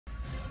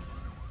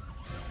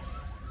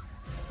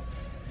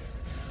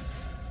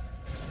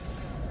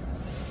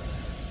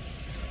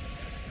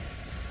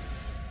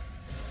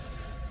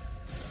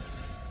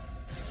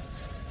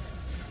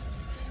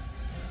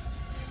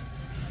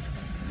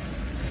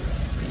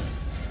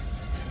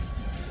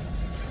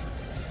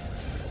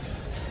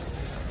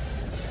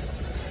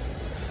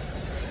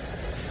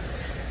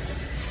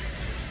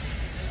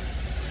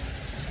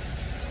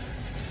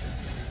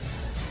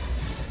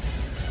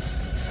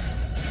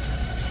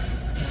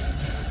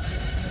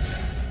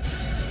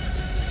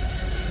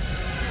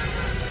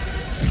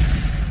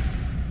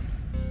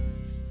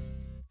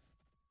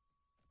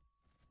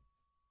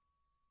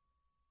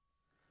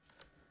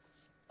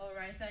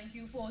Thank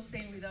you for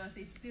staying with us.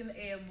 It's still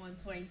AM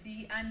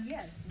 120. And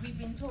yes, we've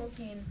been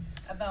talking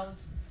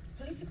about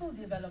political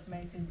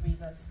development in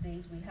Rivers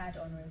State. We had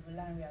Honorable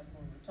Lanre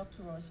Agboro talk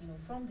to us,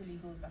 from the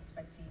legal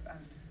perspective. And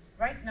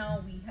right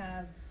now we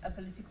have a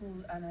political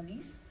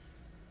analyst,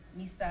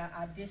 Mr.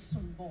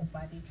 Adesumbo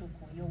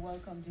Badejoko. You're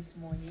welcome this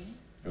morning.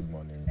 Good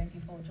morning. Thank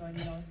you for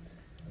joining us.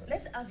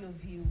 Let's have your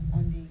view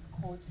on the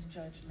court's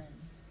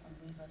judgment on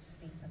Rivers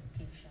State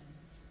application.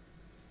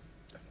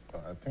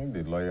 I think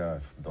the lawyer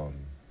has done.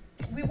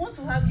 We want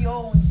to have your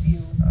own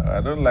view.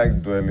 I don't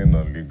like dwelling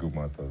on legal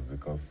matters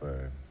because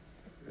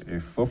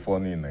it's so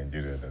funny in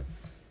Nigeria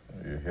that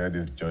you hear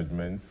these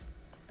judgments,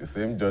 the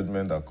same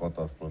judgment that court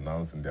has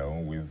pronounced in their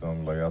own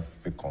wisdom, lawyers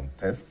still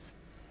contest.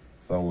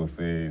 Some will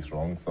say it's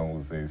wrong, some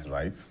will say it's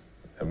right.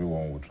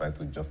 Everyone will try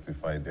to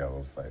justify their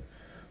own side.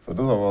 So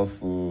those of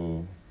us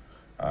who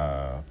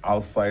are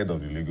outside of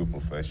the legal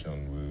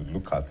profession will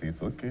look at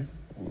it, okay,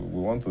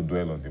 we want to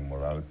dwell on the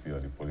morality or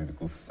the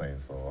political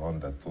sense or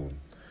undertone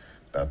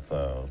that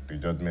the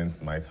judgment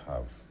might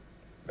have.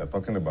 They're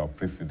talking about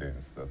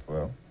precedents that,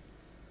 well,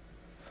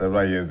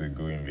 several years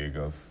ago in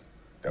Lagos,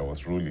 there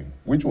was ruling,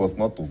 which was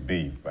not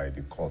obeyed by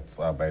the courts,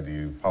 by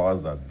the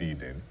powers that be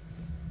then.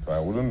 So I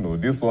wouldn't know.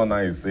 This one now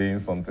is saying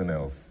something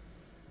else,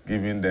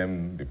 giving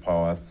them the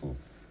powers to.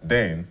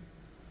 Then,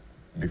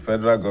 the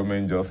federal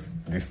government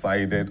just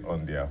decided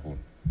on their own,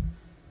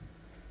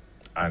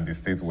 and the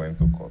state went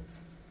to court.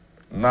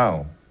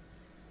 Now,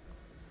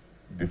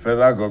 the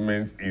federal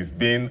government is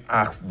being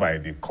asked by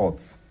the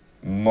courts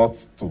not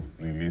to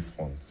release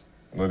funds.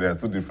 There are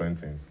two different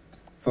things.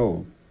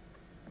 So,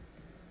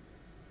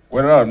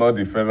 whether or not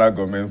the federal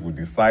government will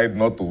decide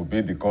not to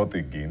obey the court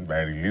again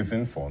by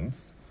releasing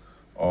funds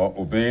or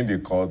obeying the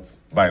court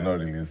by not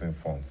releasing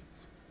funds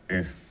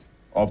is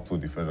up to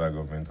the federal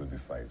government to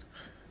decide.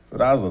 So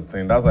that's the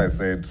thing. That's why I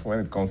said when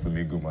it comes to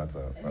legal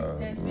matter.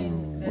 There's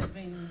been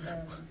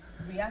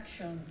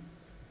reaction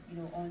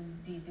on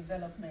the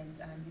development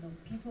and,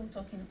 people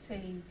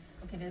saying,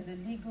 okay, there's a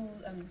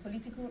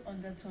political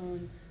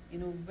undertone,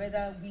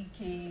 whether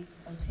Wike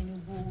or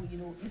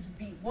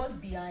Tinubu, was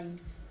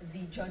behind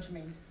the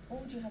judgment.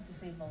 What would you have to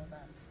say about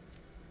that?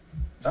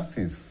 That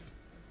is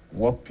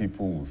what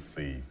people will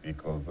say,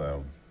 because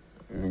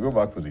if we go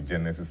back to the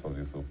genesis of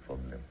this whole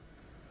problem,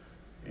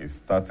 it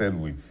started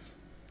with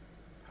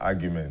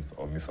argument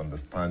or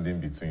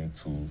misunderstanding between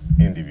two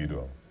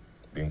individuals,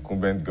 the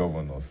incumbent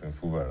governor, in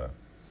Fubara,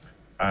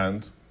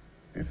 and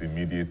his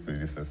immediate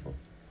predecessor,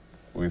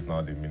 who is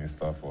now the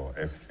Minister for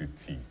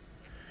FCT.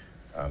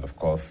 And of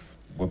course,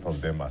 both of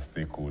them are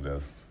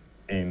stakeholders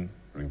in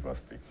Rivers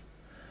State.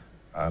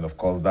 And of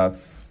course, that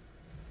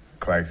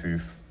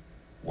crisis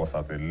was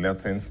at a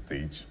latent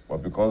stage,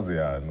 but because they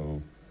are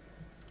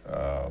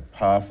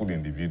powerful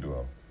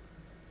individual,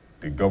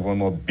 the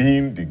governor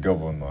being the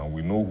governor, and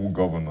we know who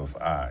governors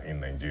are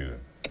in Nigeria,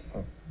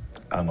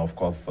 and of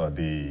course,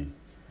 the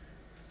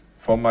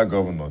former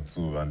governor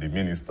too, and the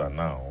minister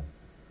now,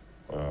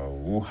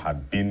 who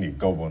had been a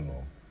governor,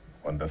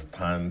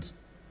 understand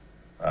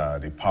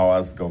the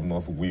powers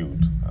governors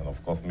wield, and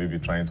of course maybe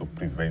trying to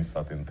prevent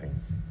certain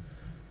things.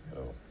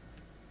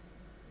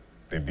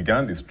 They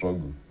began the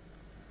struggle,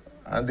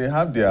 and they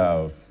have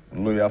their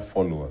loyal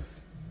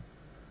followers.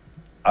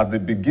 At the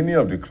beginning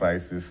of the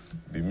crisis,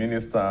 the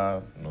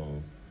minister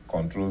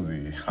controls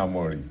the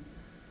armory.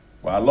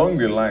 But along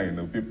the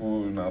line,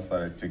 people now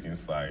started taking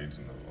sides.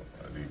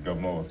 The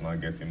governor was now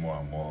getting more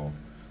and more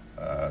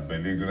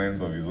belligerent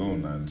of his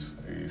own, and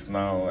he's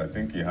now, I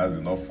think he has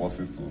enough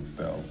forces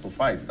to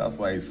fight. That's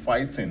why he's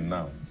fighting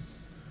now.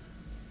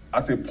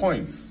 At a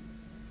point,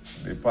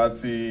 the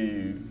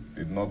party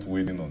did not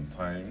wait in on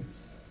time.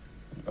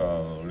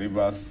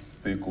 Rivers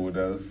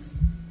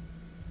stakeholders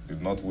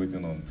did not wait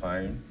in on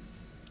time.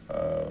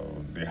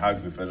 They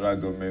asked the federal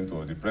government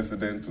or the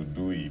president to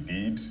do he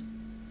did.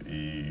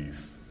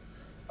 His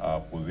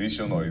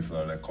position or his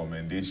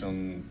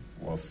recommendation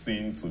was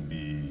seen to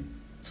be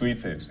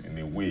tweeted in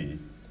a way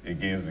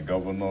against the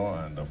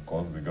governor, and of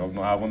course the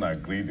governor, having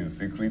agreed in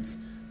secret,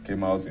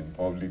 came out in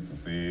public to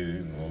say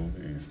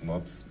he's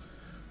not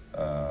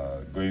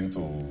going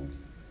to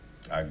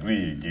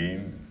agree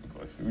again.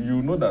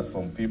 You know that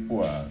some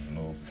people are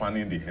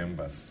fanning the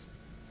embers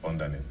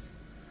underneath,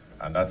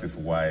 and that is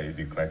why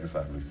the crisis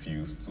has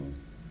refused to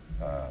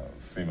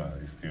simmer.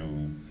 It's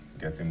still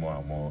getting more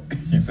and more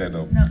heated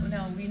up.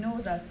 Now we know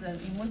that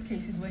in most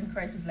cases when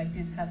crises like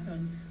this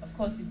happen, of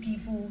course the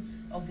people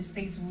of the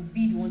states would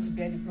be the ones to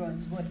bear the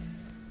brunt. But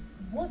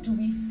what do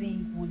we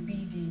think would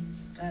be the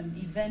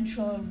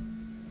eventual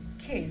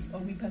case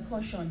or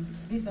repercussion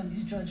based on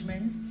this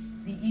judgment,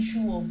 the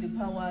issue of the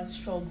power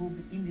struggle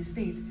in the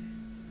state?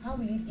 How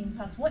will it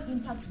impact? What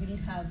impact will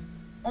it have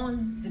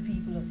on the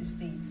people of the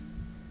state?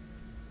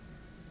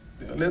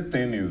 The only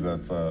thing is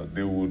that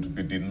they would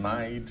be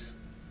denied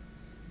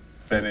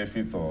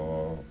benefit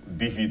or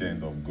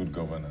dividend of good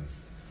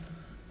governance,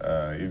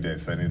 if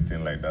there's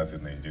anything like that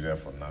in Nigeria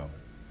for now.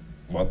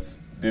 But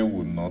they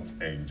would not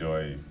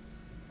enjoy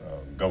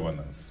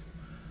governance,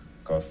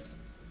 because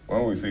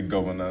when we say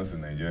governance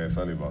in Nigeria, it's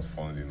all about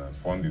funding, and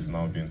fund is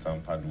now being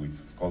tampered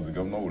with because the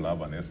governor will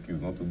have an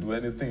excuse not to do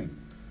anything.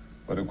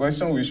 But the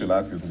question we should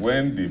ask is,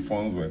 when the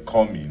funds were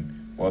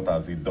coming, what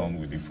has he done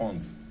with the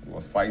funds? He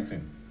was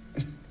fighting.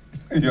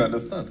 You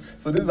understand?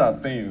 So these are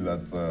things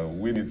that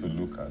we need to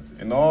look at.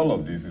 In all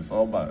of this, it's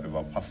all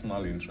about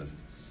personal interest.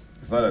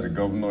 It's not that the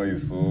governor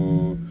is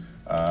so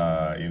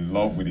in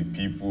love with the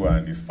people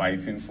and is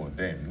fighting for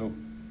them. No,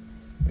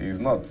 he's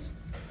not.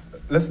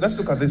 Let's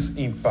look at this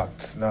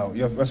impact now.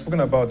 You've spoken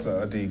about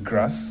the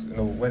grass. You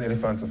know, when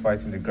elephants are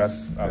fighting, the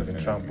grass have been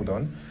trampled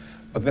on.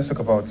 But let's talk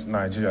about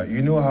Nigeria.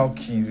 You know how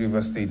key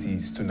Rivers State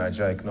is to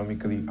Nigeria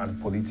economically and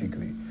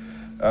politically.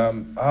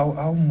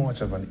 How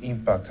much of an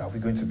impact are we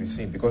going to be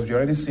seeing? Because we've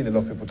already seen a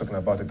lot of people talking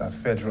about it at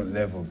federal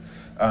level.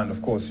 And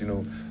of course, you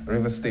know,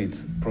 Rivers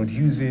State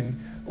producing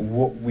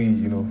what we,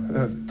 you know,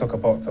 talk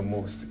about the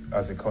most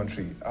as a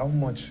country. How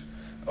much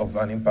of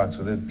an impact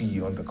will it be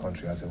on the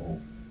country as a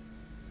whole?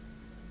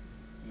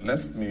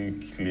 Let me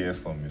clear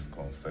some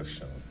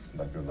misconceptions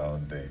that is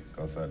out there,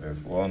 because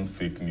there's one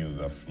fake news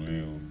that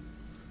flew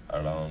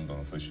around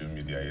on social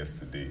media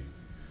yesterday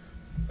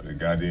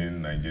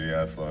regarding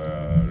Nigeria's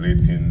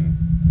rating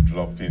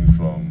dropping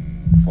from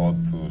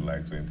 4th to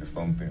like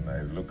 20-something.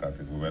 I look at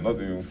it, we were not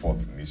even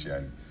 4th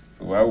initially.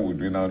 So why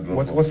would we now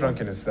drop? What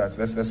ranking is that?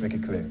 Let's make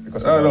it clear.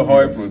 Because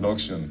oil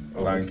production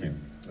ranking.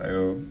 You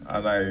know,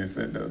 and I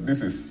said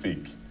this is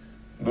fake.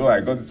 Though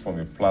I got it from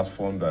a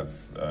platform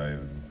that's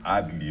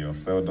hardly or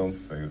seldom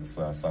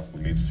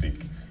circulate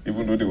fake.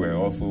 Even though they were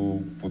also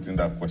putting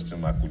that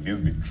question mark, could this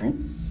be true?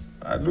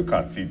 I look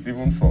at it,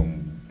 even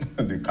from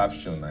the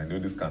caption, I know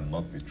this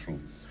cannot be true.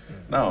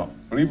 Now,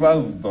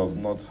 Rivers does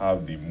not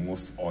have the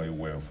most oil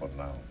well for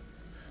now.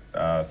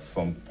 At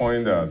some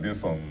point, there have been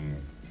some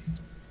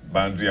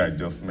boundary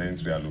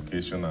adjustments,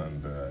 reallocation,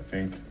 and I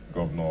think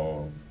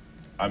Governor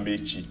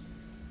Amechi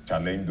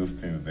challenged those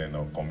things then,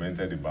 or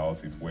commented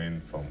about it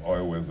when some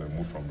oil wells were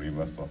moved from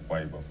Rivers to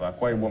Akwa Ibom. So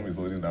Akwa Ibom is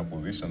holding that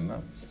position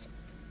now.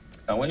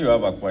 And when you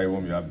have Akwa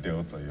Ibom, you have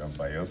Delta, you have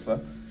Bayelsa,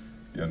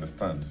 you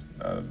understand?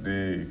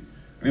 The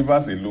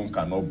Rivers alone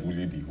cannot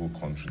bully the whole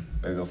country.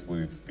 Let's just put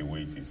it the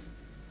way it is.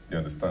 You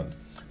understand?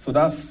 So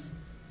that's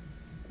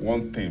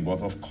one thing.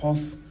 But of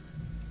course,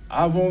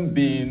 having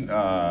the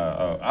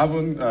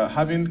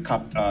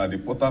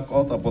Port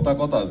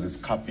Harcourt as its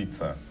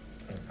capital,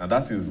 and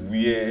that is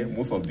where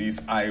most of these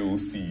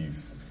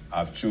IOCs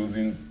have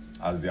chosen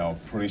as their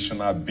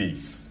operational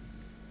base.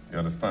 You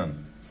understand?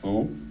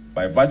 So,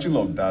 by virtue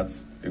of that,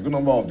 a good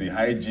number of the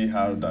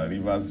IGR that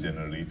Rivers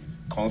generate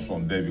comes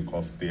from there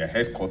because their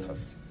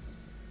headquarters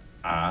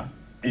are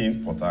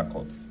in Port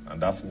Harcourt.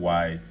 And that's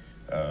why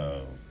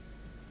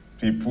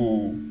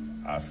people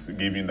are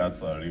giving that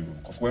river.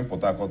 Because when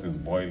Port Harcourt is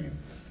boiling,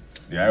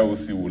 the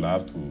IOC will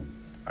have to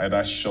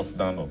either shut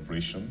down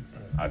operation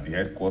at the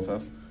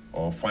headquarters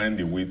or find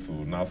a way to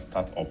now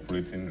start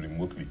operating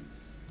remotely.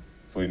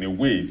 So in a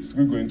way, it's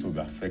still going to be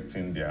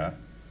affecting their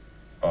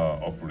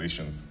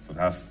operations. So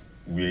that's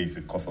where it's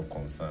a cause of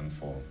concern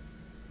for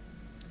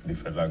the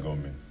federal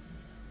government.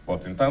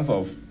 But in terms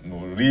of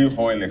real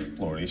oil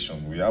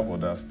exploration, we have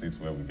other states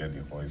where we get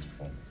the oils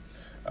from,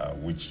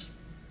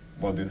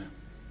 but the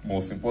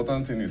most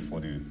important thing is for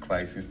the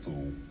crisis to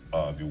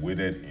be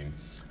waded in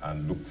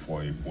and look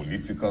for a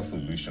political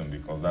solution,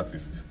 because that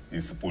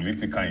is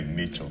political in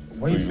nature.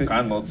 So you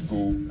cannot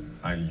go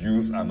and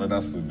use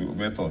another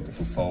method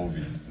to solve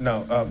it.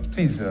 Now,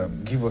 please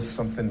give us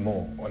something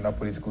more on that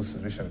political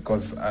solution,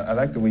 because I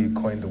like the way you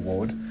coined the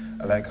word.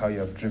 I like how you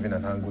have driven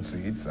an angle to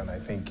it, and I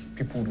think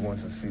people would want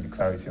to see the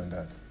clarity on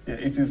that. Yeah,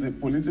 it is a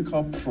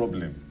political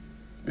problem,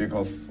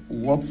 because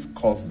what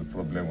caused the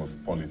problem was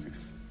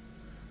politics.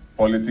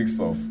 Politics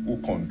of who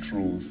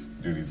controls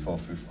the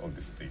resources of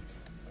the state.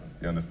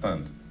 You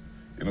understand?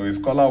 You know, a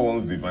scholar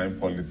once defined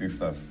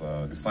politics as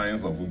the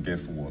science of who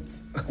gets what,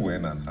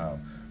 when and how.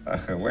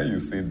 When you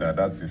say that,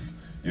 that is,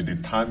 you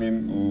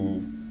determine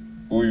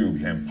who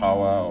you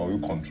empower or who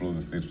controls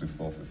the state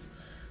resources.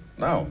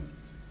 Now,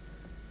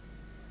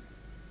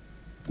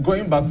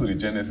 going back to the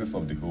genesis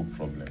of the whole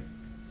problem,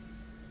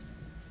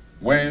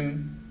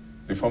 when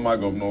the former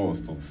governor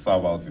was to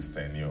serve out his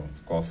tenure,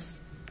 of course,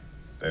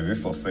 there's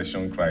this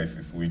succession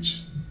crisis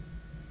which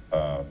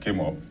came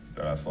up.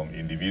 There are some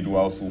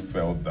individuals who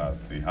felt that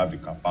they have the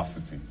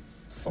capacity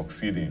to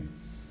succeed him.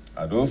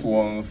 Those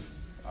ones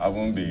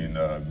haven't been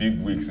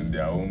big wigs in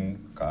their own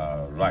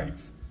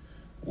rights,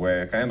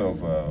 were kind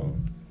of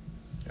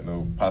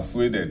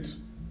persuaded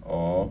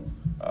or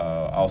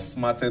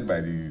outsmarted by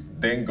the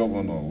then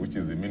governor, which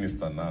is the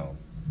minister now.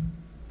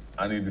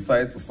 And he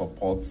decided to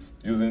support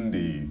using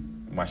the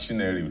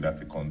machinery that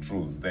he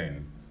controls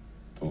then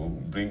to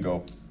bring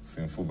up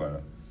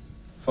Sinfubara.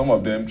 Some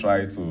of them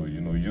tried to,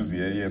 use the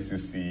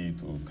AFCC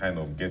to kind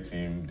of get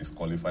him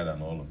disqualified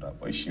and all of that,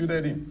 but he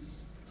shielded him.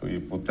 So he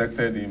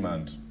protected him,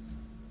 and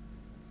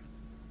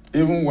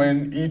even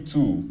when he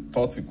too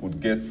thought he could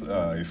get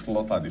a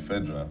slot at the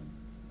federal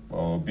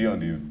or be on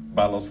the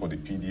ballot for the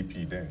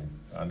PDP then,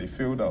 and he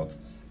failed out,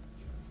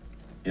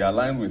 he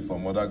aligned with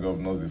some other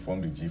governors, they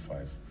formed the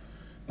G5.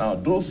 Now,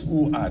 those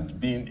who had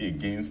been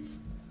against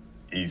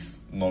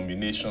his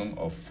nomination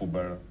of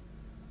Fubara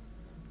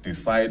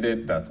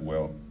decided that,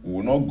 well, we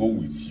will not go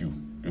with you.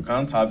 You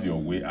can't have your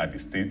way at the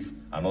state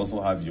and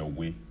also have your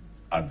way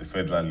at the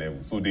federal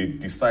level. So they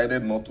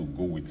decided not to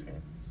go with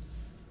him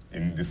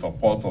in the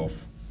support of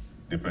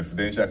the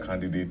presidential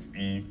candidates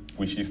he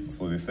wishes to.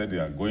 So they said they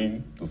are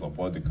going to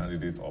support the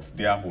candidates of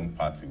their own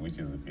party, which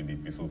is the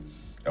PDP. So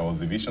there was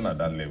division at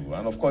that level.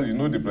 And of course, you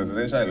know, the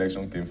presidential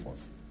election came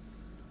first.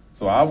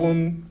 So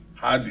Avon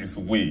had his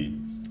way,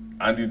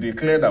 and he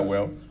declared that,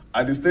 well,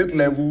 at the state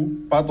level,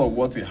 part of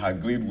what he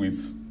agreed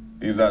with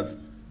is that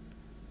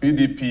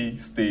PDP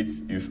state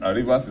is,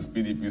 Rivers is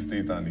PDP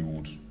state, and he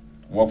would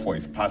work for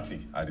his party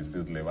at the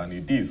state level. And he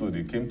did, so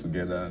they came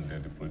together and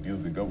then they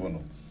produced the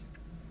governor.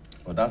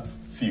 But that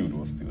field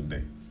was still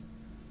there.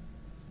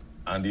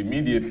 And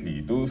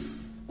immediately,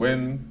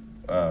 when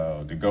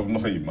the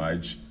governor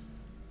emerged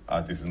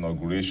at his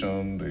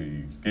inauguration,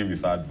 he gave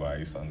his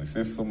advice, and he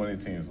says so many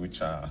things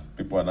which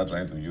people are not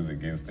trying to use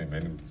against him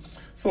anyway.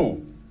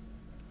 So,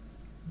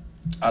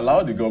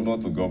 allow the governor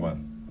to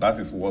govern. That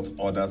is what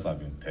others have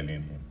been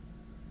telling him.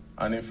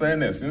 And in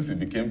fairness, since he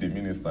became the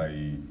minister,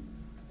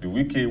 the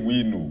Wike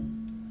we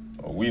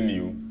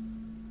knew,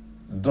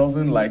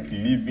 doesn't like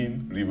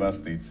leaving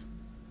Rivers State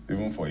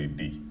even for a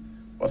day.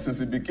 But since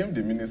he became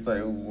the minister,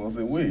 he was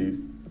away.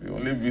 He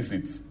only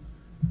visits.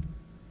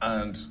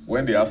 And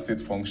when they have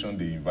state function,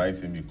 they invite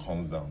him, he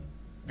comes down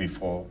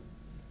before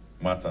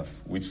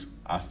matters, which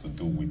has to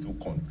do with who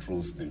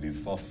controls the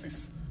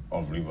resources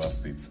of Rivers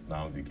State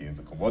now begins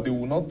to come. But they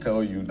will not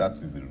tell you that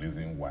is the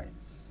reason why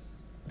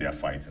they are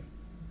fighting.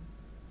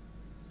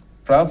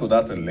 Prior to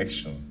that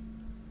election,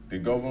 the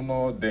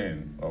governor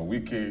then,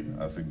 Wike,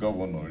 as a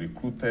governor,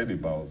 recruited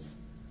about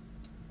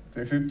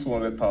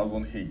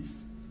 200,000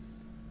 heads,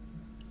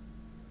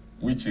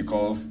 which he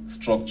calls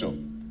structure,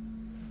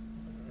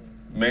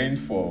 meant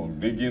for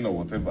rigging or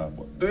whatever,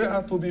 but they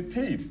have to be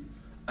paid.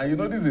 And you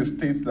know, this is a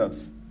state that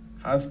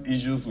has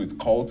issues with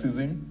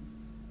cultism,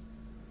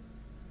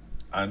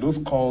 and those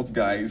cult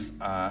guys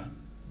are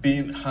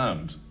being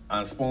harmed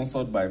and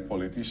sponsored by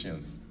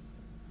politicians.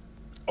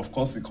 Of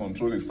course, he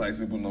controls a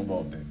sizable number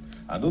of them.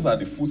 And those are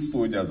the foot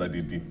soldiers that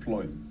they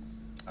deploy.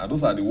 And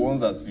those are the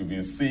ones that you've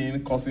been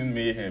seeing causing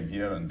mayhem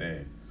here and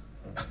there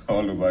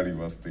all over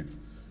Rivers State,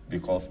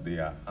 because they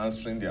are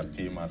answering their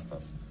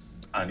paymasters.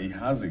 And he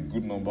has a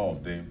good number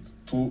of them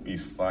to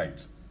his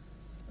side.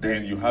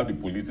 Then you have the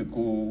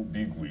political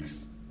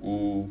bigwigs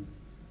who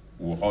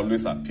will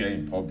always appear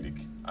in public.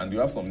 And you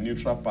have some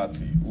neutral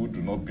party who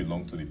do not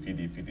belong to the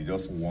PDP. They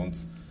just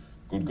want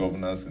good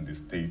governance in the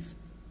state.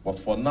 But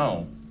for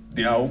now,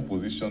 their own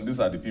position,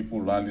 these are the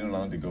people rallying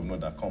around the governor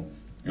that come.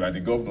 You are the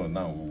governor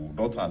now. We will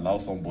not allow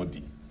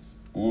somebody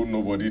who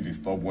nobody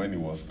disturbed when he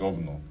was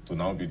governor to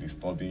now be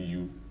disturbing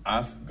you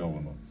as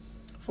governor.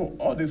 So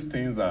all these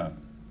things are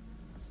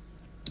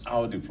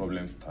how the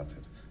problem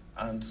started.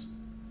 And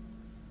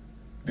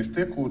the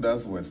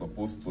stakeholders were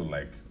supposed to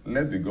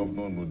let the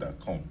governor know that,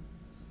 come,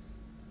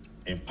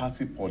 in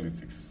party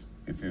politics,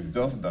 it is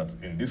just that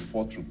in this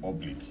Fourth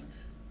Republic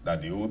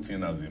that the whole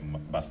thing has been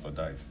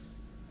bastardized.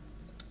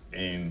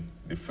 In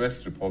the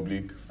First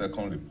Republic,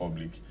 Second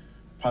Republic,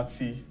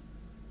 party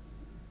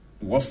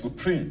was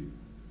supreme.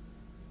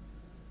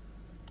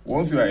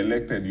 Once you are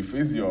elected, you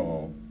face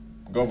your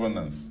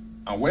governance.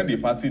 And when the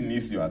party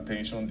needs your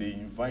attention, they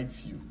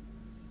invite you.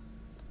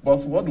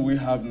 But what do we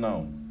have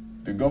now?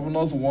 The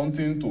governors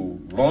wanting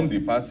to run the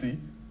party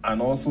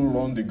and also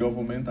run the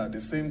government at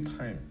the same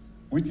time,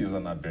 which is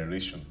an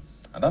aberration.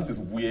 And that is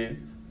where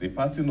the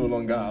party no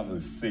longer has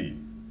a say,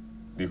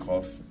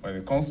 because when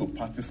it comes to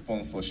party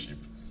sponsorship,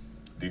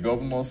 the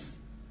governors,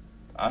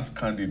 as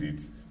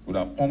candidates, would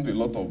have pumped a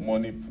lot of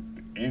money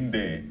in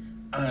there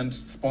and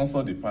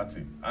sponsored the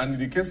party. And in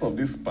the case of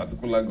this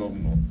particular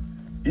governor,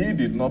 he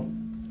did not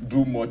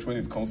do much when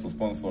it comes to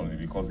sponsoring,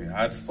 because he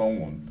had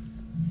someone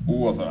who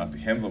was at the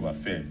helm of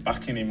affairs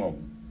backing him up.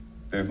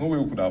 There's no way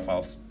we could have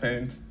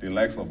outspent the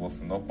likes of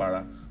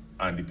Osinopara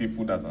and the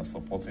people that are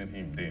supporting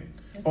him then.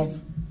 Okay.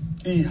 But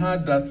he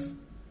had that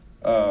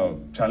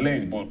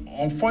challenge. But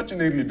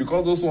unfortunately,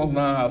 because those ones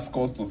now have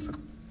scores to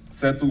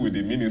settle with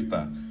the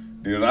minister,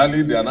 they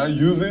are now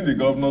using the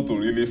governor to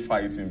really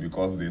fight him,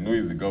 because they know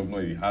he's the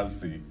governor, he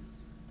has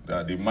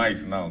the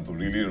might now to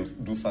really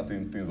do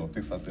certain things or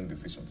take certain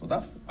decisions. So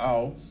that's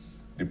how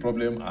the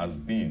problem has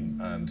been.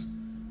 And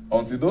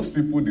until those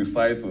people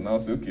decide to now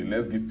say, okay,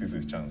 let's give peace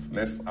a chance,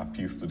 let's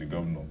appeal to the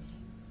governor,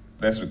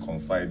 let's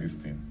reconcile this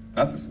thing,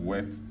 that is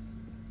where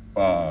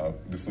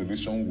the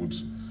solution would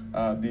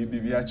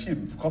be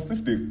achieved. Because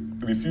if they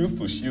refuse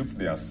to shield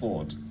their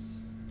sword,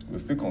 we'll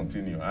still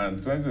continue. And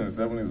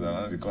 2027 is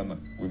around the corner.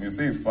 We may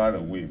say it's far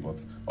away,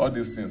 but all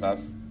these things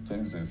has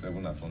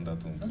 2027 as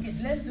undertones. Okay,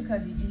 let's look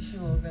at the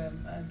issue of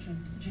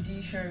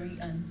judiciary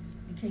and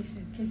the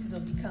cases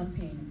of the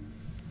campaign.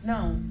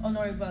 Now,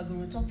 Honorable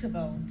Agoro talked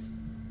about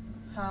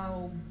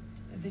how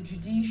the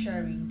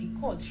judiciary, the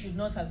court, should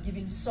not have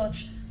given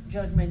such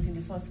judgment in the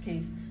first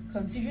case,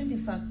 considering the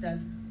fact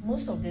that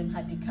most of them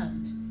had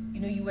decamped.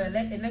 you were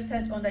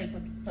elected under a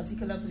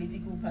particular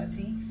political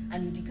party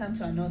and you decamp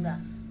to another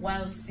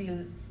while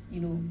still,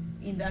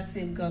 in that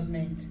same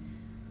government.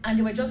 And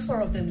there were just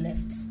 4 of them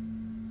left.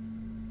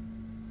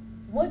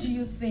 What do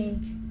you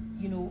think,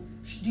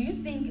 do you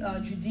think our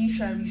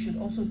judiciary should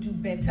also do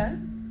better?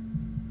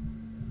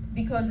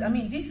 Because, I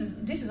mean, this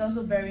is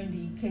also bearing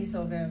the case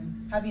of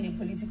having a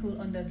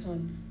political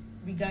undertone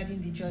regarding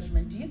the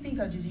judgment. Do you think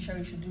our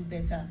judiciary should do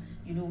better,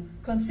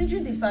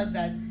 considering the fact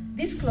that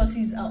these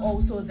clauses are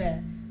also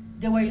there?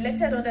 They were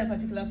elected under a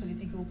particular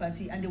political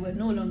party and they were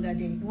no longer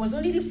there. It was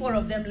only the 4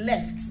 of them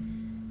left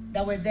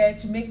that were there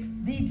to make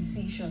the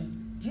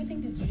decision. Do you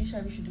think the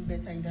judiciary should do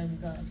better in that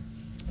regard?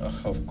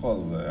 Of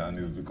course, and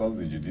it's because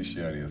the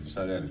judiciary,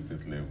 especially at the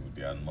state level,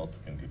 they are not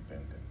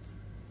independent.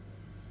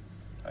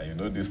 And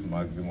this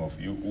maxim of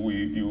he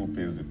who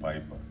pays the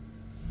piper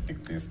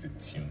dictates the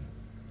tune.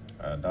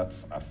 That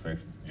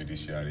affects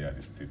judiciary at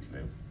the state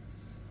level.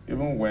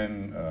 Even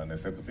when an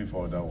executive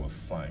order was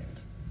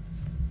signed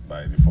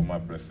by the former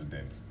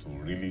president to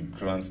really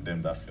grant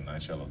them that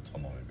financial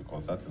autonomy,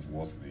 because that is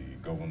what the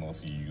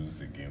governors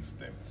use against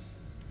them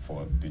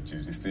for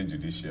the state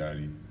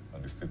judiciary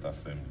and the state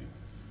assembly.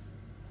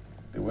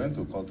 They went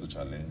to court to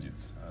challenge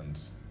it, and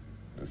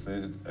they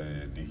said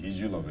the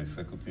issue of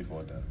executive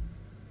order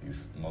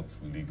is not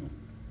legal.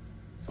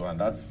 So, and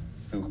that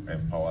still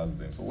empowers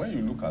them. So when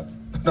you look at,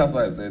 that's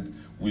why I said,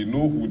 we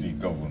know who the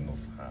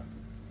governors are.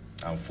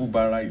 And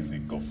Fubara is the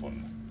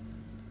governor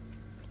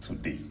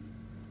today.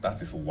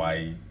 That is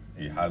why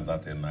he has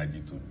that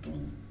energy to do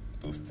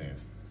those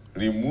things.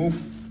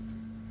 Remove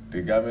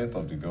the garment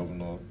of the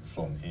governor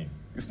from him.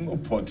 It's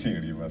nobody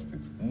in Rivers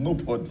State.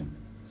 Nobody.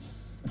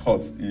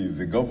 But he is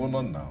the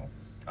governor now.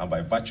 And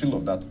by virtue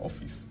of that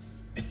office,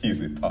 he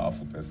is a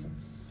powerful person.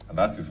 And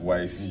that is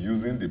why he's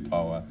using the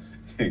power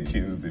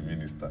against the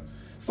minister.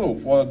 So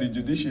for the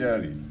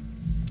judiciary,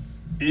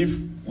 if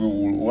we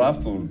will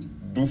have to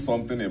do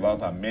something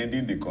about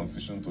amending the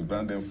constitution to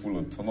grant them full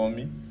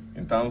autonomy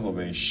in terms of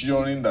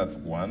ensuring that,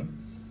 one,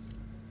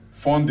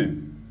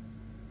 funding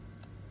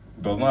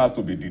does not have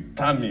to be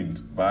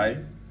determined by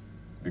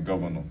the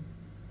governor.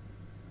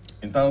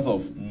 In terms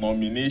of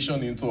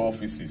nomination into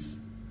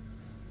offices,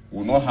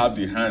 will not have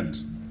the hand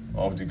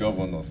of the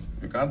governors.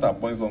 You can't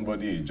appoint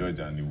somebody a judge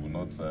and he will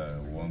not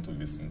want to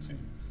listen to you.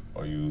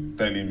 Or you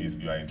tell him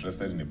you are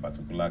interested in a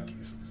particular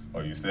case.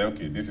 Or you say,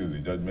 okay, this is the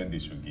judgment they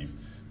should give.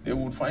 They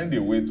would find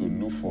a way to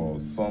look for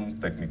some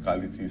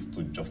technicalities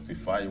to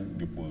justify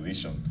the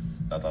position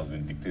that has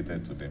been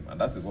dictated to them. And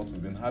that is what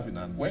we've been having.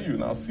 And when you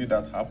now see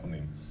that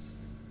happening,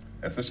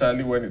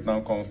 especially when it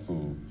now comes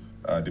to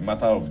the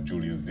matter of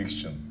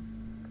jurisdiction,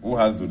 who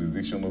has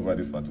jurisdiction over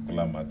this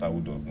particular matter,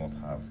 who does not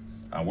have?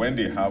 And when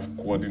they have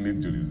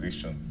coordinate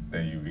jurisdiction,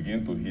 then you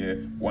begin to hear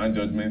one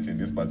judgment in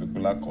this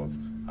particular court,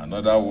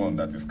 another one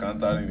that is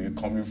countering it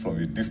coming from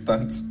a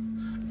distant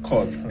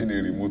court in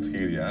a remote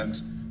area.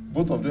 And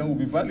both of them will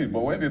be valid.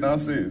 But when they now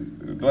say,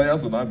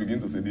 lawyers will now begin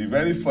to say, the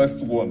very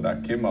first one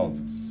that came out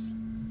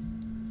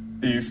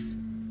is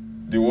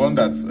the one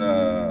that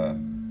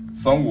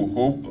some will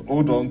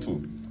hold on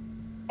to,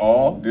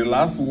 or the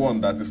last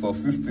one that is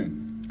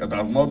subsisting, that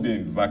has not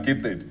been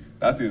vacated.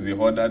 That is the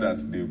order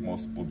that they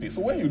must obey.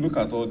 So when you look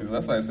at all this,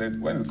 that's why I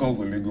said, when it comes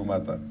to legal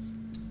matter,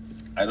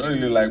 I don't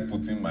really like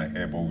putting my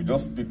hair, but we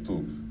just speak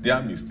to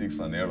their mistakes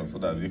and errors so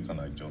that we can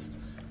adjust.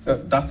 So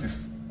that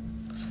is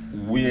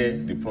where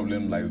the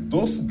problem lies.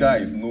 Those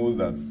guys know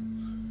that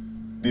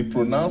the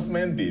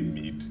pronouncement they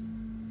made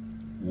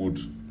would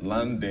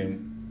land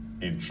them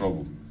in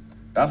trouble.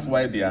 That's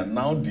why they are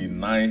now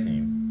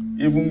denying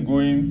even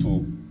going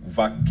to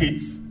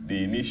vacate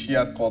the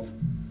initial court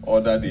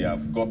order they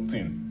have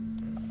gotten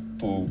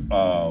to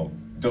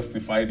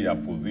justify their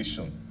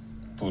position,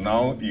 to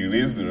now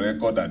erase the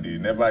record that they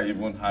never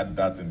even had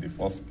that in the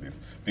first place,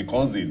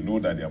 because they know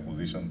that their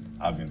position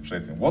have been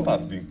threatened. What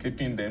has been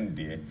keeping them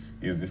there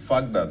is the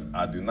fact that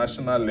at the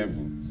national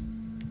level,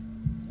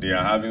 they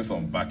are having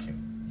some backing.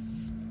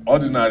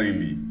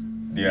 Ordinarily,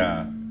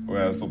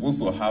 we're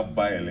supposed to have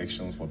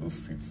by-elections for those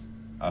seats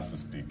as we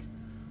speak.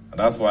 And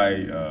that's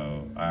why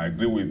I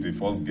agree with the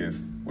first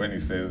guest when he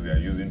says they are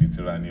using the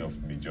tyranny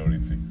of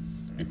majority,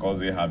 because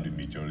they have the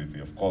majority.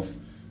 Of course,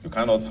 you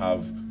cannot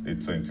have a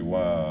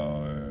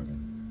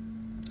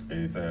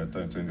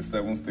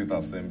 27 state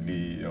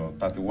assembly or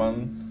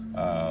 31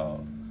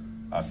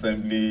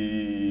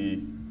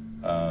 assembly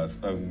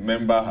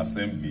member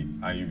assembly,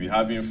 and you'll be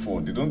having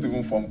 4. They don't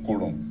even form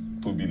quorum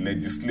to be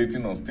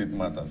legislating on state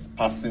matters,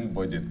 passing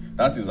budget.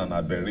 That is an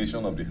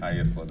aberration of the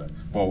highest order.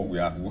 But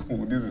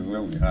this is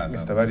where we are now.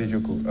 Mr.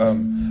 Badijoku,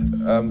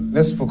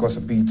 let's focus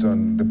a bit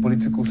on the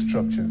political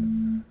structure,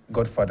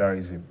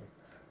 godfatherism.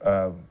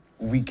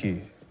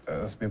 Wike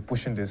has been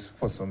pushing this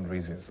for some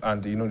reasons.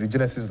 And, the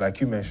genesis,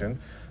 like you mentioned,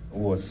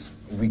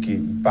 was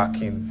Wike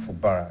backing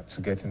Fubara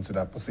to get into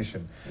that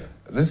position. Yeah.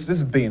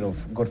 This bane of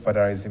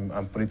godfatherism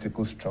and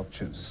political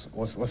structures,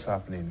 what's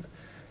happening?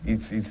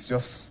 It's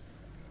just,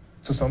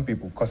 to some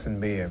people, causing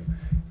mayhem,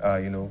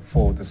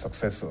 for the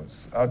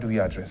successors. How do we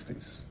address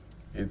this?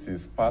 It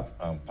is part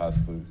and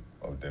parcel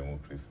of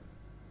democracy.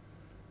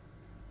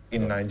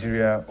 in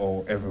Nigeria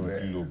or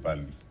everywhere?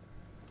 Globally.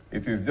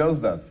 It is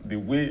just that the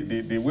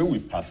way we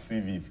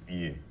perceive it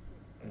here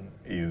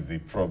is the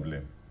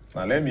problem.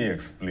 Now let me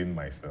explain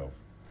myself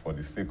for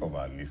the sake of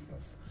our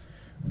listeners.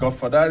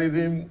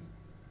 Godfatherism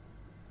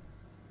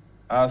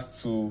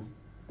has two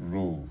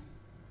roles.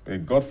 A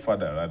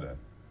godfather, rather,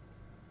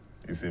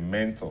 is a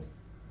mentor,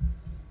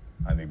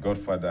 and a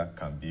godfather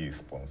can be a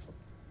sponsor.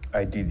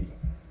 Ideally.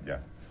 Yeah,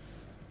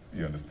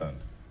 you understand.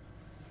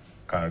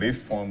 Can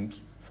raise funds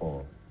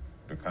for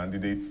the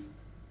candidates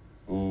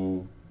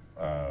who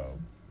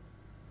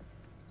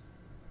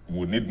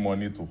would need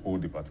money to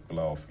hold a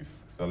particular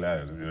office,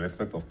 especially in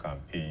respect of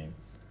campaign,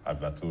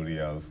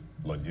 advertorials,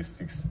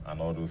 logistics, and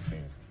all those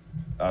things.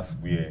 That's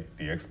where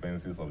the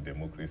expenses of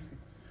democracy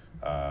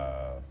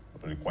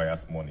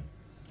requires money.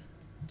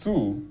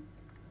 Two,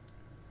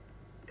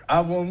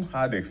 having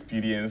had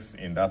experience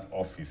in that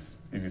office,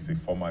 if he's a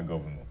former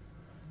governor,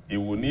 he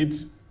will need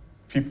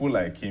people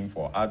like him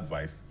for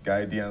advice,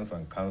 guidance,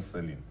 and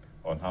counseling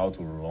on how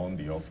to run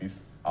the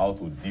office, how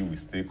to deal with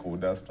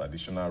stakeholders,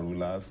 traditional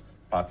rulers,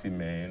 party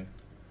men,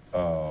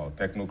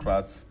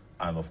 technocrats,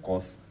 and of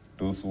course,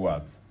 those who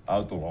are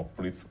how to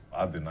operate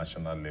at the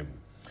national level.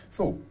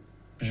 So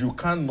you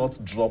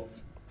cannot drop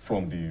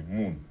from the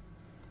moon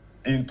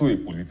into a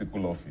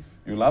political office.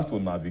 You'll have to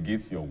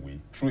navigate your way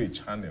through a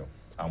channel.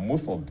 And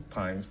most of the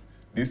times,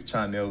 these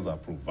channels are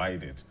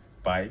provided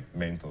by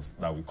mentors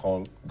that we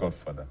call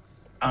Godfather.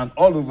 And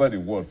all over the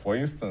world, for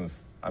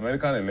instance,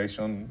 American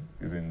election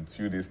is in a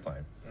few days'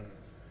 time.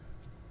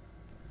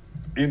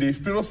 In the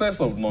process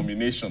of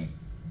nomination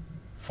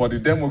for the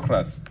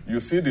Democrats, you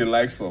see the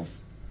likes of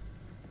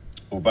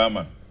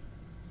Obama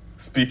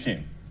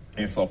speaking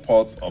in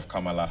support of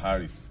Kamala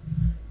Harris.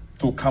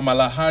 To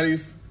Kamala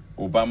Harris,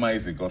 Obama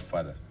is a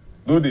godfather.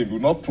 Though they will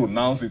not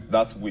pronounce it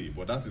that way,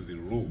 but that is the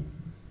role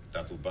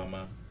that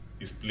Obama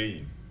is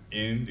playing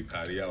in the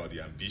career or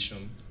the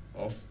ambition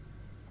of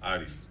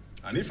Harris.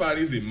 And if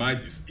Harris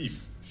emerges,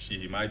 if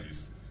she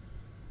emerges,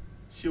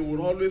 she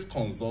will always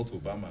consult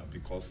Obama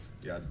because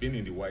he had been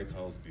in the White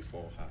House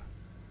before her.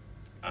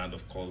 And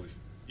of course,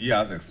 he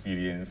has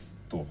experience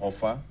to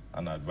offer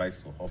and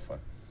advice to offer.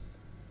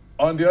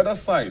 On the other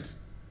side,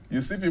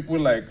 you see people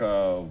like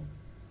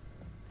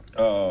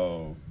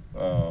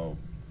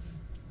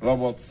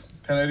Robert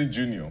Kennedy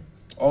Jr.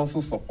 also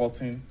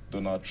supporting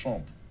Donald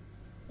Trump.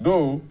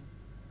 Though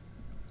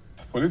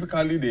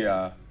politically they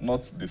are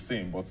not the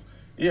same, but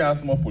he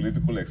has more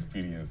political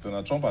experience.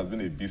 Donald Trump has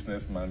been a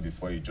businessman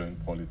before he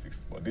joined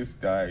politics, but this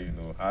guy,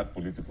 had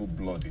political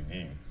blood in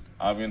him,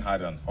 having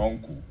had an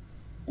uncle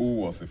who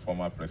was a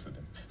former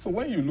president. So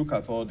when you look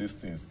at all these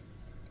things,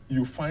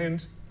 you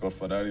find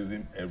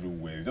godfatherism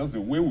everywhere. It's just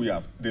the way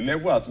the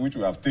level at which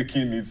we have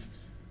taken it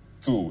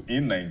to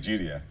in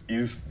Nigeria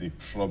is the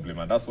problem.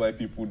 And that's why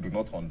people do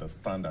not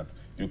understand that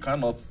you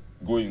cannot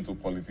go into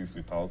politics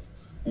without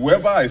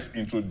whoever is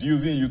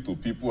introducing you to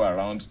people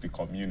around the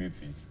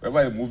community,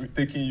 whoever is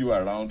taking you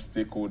around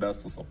stakeholders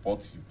to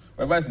support you,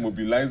 whoever is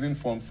mobilizing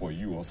funds for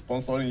you or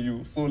sponsoring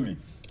you solely,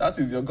 that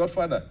is your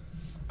godfather.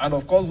 And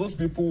of course, those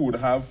people would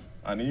have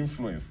an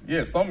influence.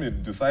 Yes, some may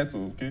decide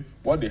to,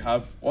 what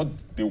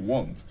they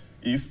want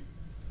is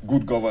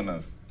good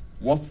governance.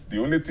 The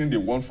only thing they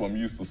want from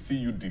you is to see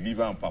you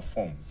deliver and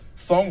perform.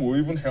 Some will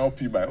even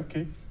help you by,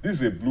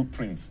 this is a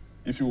blueprint.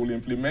 If you will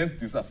implement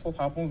this, that's what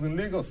happens in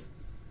Lagos.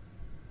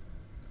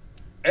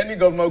 Any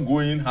governor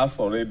going has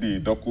already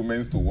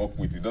documents to work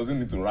with. He doesn't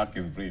need to rack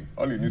his brain.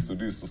 All he needs to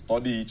do is to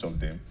study each of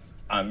them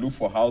and look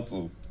for how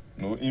to,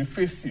 in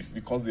phases,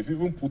 because they've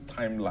even put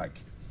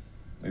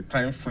a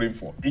time frame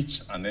for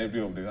each and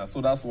every of them. And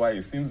so that's why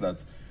it seems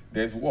that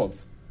there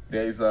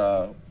is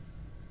a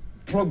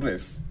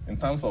progress in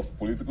terms of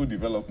political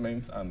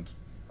development and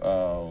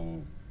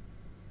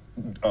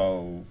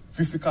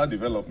physical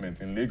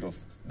development in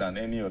Lagos than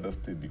any other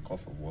state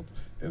because of what?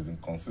 There's been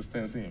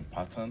consistency in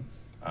pattern,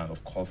 and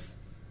of course,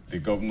 the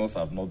governors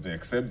have not been,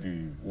 except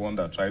the one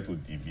that tried to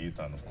deviate,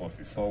 and of course,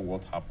 he saw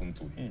what happened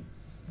to him.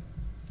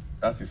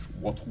 That is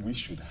what we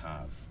should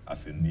have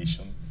as a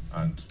nation,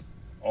 and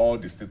all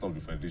the state of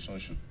the federation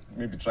should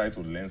maybe try to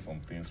learn some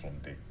things from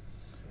there.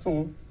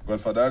 So,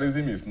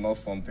 godfatherism is not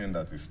something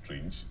that is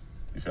strange.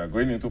 If you are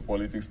going into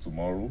politics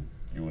tomorrow,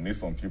 you will need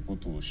some people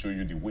to show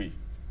you the way.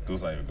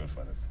 Those are your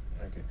godfathers.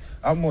 Okay.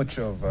 How much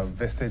of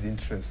vested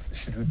interest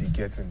should we be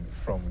getting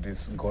from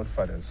these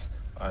godfathers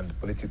and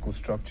political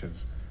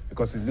structures?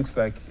 Because it looks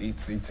like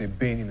it's a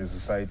bane in the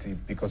society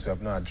because we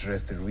have not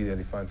addressed the real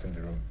elephants in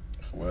the room.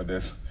 Well,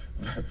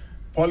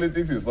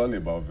 politics is all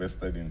about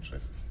vested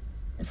interest.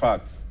 In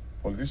fact,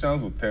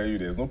 politicians will tell you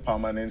there's no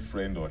permanent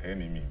friend or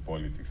enemy in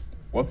politics.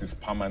 What is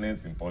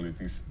permanent in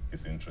politics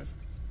is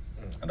interest.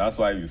 And that's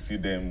why you see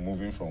them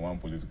moving from one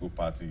political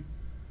party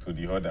to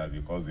the other,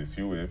 because they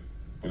feel a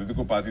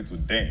political party to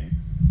them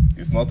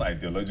is not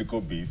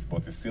ideological based,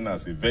 but is seen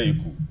as a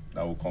vehicle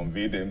that will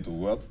convey them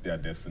to their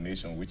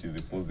destination, which is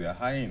the post they are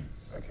hiring.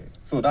 Okay.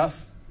 So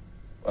that's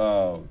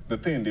the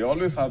thing. They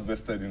always have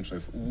vested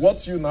interest.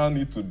 What you now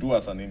need to do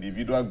as an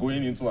individual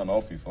going into an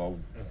office or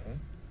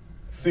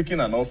seeking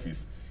an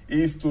office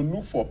is to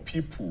look for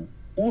people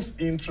whose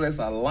interests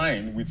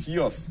align with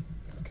yours.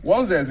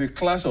 Once there's a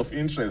clash of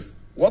interests,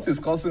 what is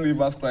causing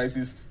Rivers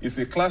crisis is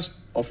a clash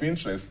of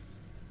interests.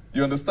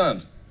 You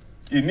understand?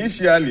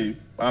 Initially,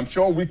 I'm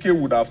sure Wike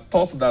would have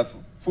thought that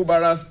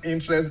Fubara's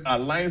interest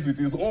aligns with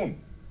his own.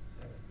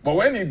 But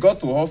when he got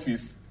to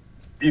office,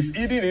 his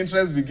hidden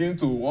interests begin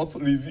to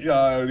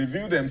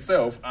reveal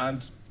themselves,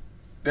 and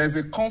there's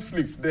a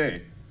conflict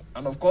there.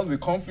 And of course, the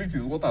conflict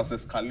is what has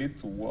escalated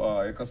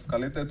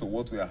to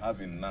what we are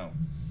having now.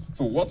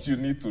 So what you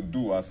need to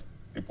do as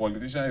a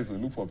politician is to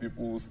look for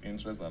people whose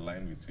interests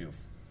align with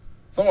yours.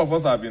 Some of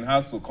us have been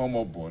asked to come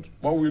on board,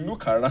 but we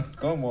look around,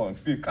 come on,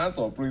 we can't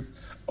operate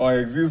or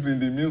exist in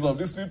the midst of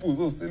these people,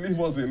 so still leave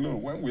us alone.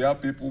 When we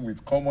have people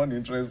with common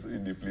interests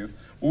in the place,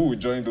 who will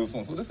join those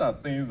ones? So these are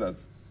things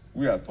that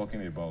we are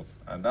talking about,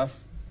 and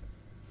that's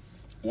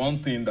one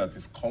thing that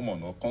is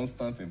common or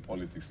constant in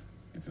politics.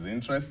 It is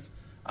interest,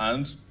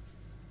 and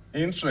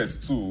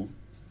interest too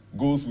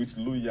goes with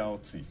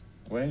loyalty.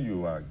 When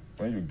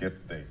you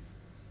get there,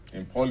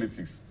 in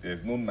politics,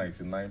 there's no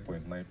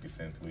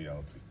 99.9%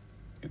 loyalty.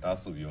 It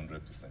has to be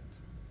 100%.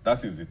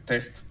 That is the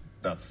test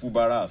that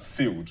Fubara has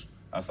failed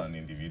as an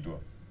individual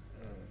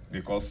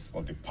because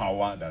of the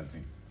power that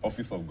the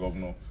office of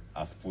governor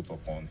has put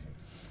upon him.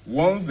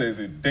 Once there's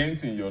a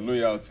dent in your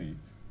loyalty,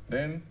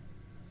 then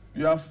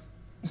you have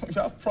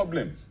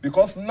problem.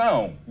 Because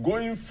now,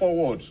 going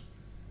forward,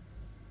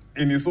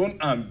 in his own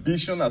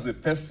ambition as a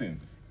person,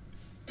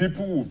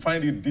 people will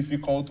find it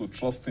difficult to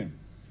trust him.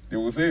 They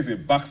will say he's a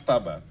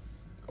backstabber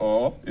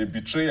or a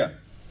betrayer.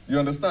 You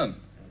understand?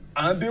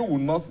 And they will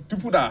not,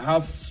 people that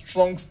have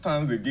strong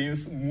stance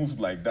against moves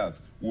like that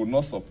will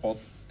not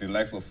support the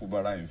likes of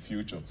Fubara in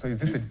future. So is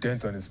this a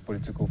dent on his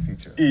political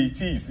future?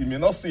 It is. He may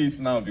not see it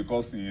now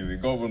because he is a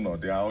governor.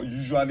 They are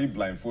usually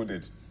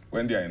blindfolded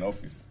when they are in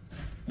office.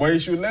 But he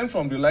should learn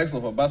from the likes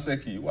of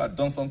Obaseki, who had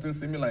done something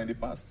similar in the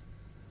past.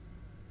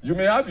 You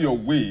may have your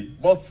way,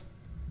 but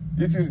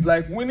it is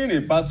like winning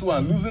a battle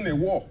and losing a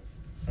war.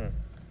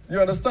 You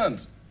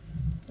understand?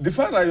 The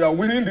fact that you are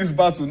winning this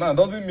battle now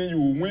doesn't mean you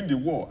will win the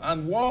war.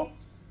 And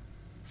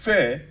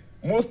warfare,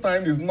 most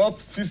times, is not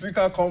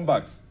physical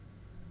combat.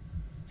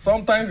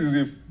 Sometimes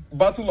it's a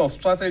battle of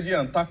strategy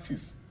and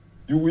tactics.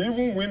 You will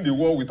even win the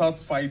war without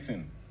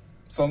fighting.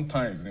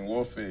 Sometimes in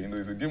warfare,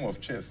 it's a game of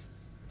chess.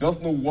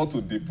 Just know what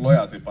to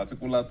deploy at a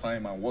particular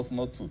time and what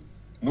not to.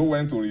 Know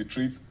when to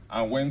retreat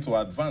and when to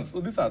advance.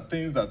 So these are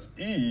things that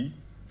he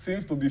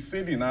seems to be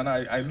failing. And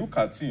I look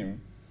at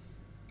him,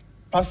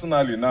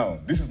 personally now,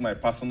 this is my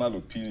personal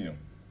opinion.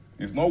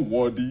 He's not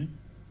worthy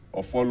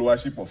of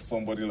followership of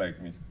somebody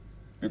like me.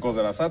 Because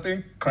there are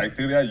certain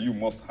criteria you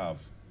must have.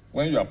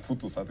 When you are put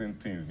to certain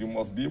things, you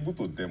must be able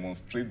to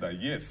demonstrate that,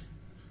 yes.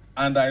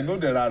 And I know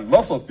there are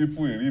lots of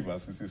people in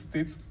Rivers, it's a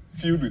state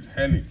filled with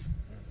elites,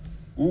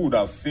 who would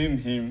have seen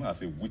him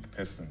as a weak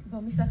person.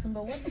 But Mr.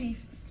 Sumba, what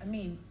if,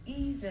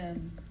 he's,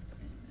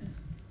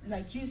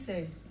 like you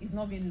said, he's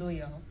not being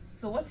loyal.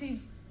 So what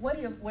if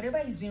whatever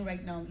he's doing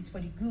right now is for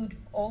the good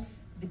of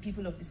the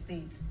people of the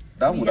state?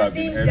 That would have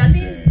been there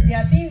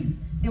are things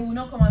they will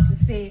not come out to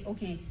say,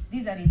 okay,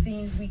 these are the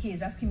things Wike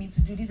is asking me to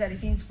do, these are the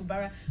things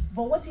Fubara.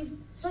 But what if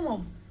some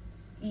of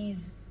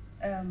his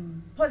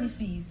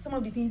policies, some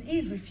of the things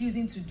he's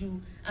refusing to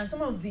do, and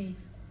some of the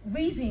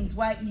reasons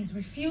why he's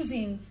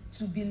refusing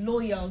to be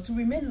loyal, to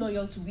remain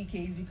loyal to Wike,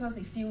 is because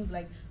he feels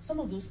like some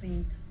of those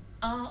things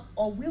are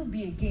or will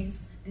be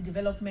against the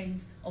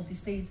development of the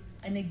state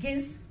and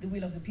against the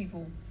will of the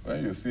people?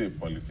 When you see a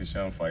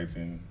politician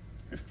fighting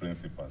his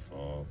principals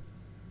or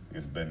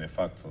his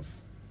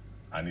benefactors,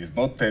 and he's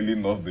not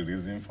telling us the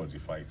reason for the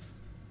fight,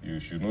 you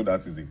should know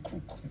that is a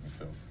crook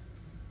himself.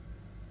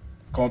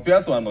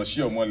 Compared to an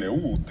Oshiomhole,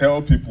 who will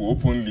tell people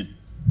openly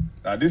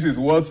that this is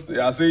what they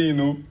are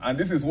saying, and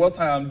this is what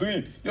I am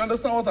doing. You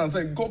understand what I'm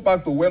saying? Go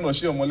back to when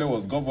Oshiomhole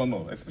was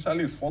governor, especially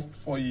his first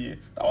 4 years.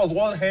 That was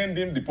what earned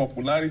him the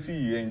popularity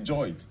he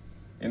enjoyed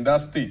in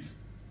that state.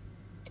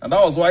 And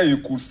that was why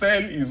he could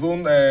sell his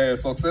own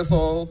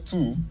successor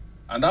too,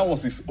 and that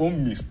was his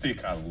own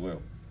mistake as well.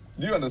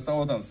 Do you understand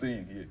what I'm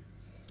saying here?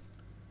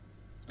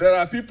 There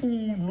are people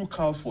who look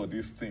out for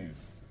these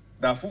things.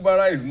 That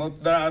Fubara is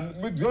not, the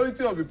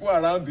majority of people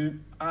around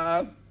him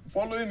are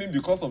following him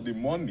because of the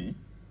money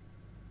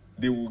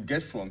they will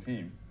get from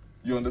him.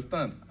 You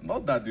understand?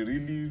 Not that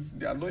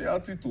their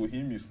loyalty to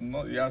him is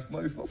not, he has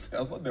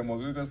not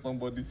demonstrated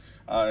somebody,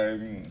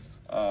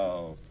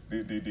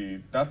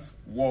 that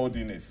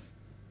worldliness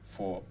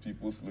for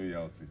people's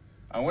loyalty.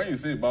 And when you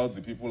say about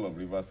the people of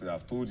Rivers,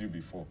 I've told you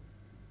before,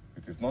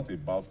 it is not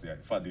about in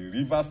fact, the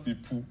Rivers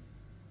people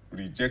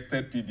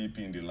rejected PDP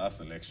in the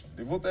last election.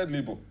 They voted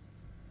Labour.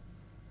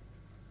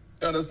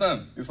 You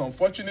understand? It's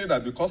unfortunate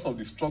that because of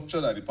the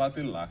structure that the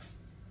party lacks,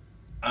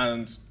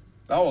 and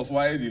that was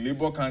why the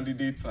Labour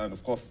candidates, and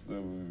of course,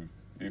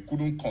 they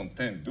couldn't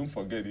contend. Don't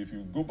forget, if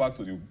you go back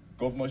to the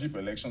governorship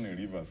election in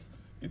Rivers,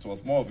 it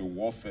was more of a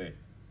warfare.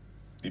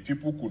 The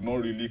people could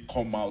not really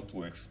come out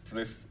to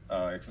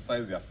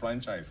exercise their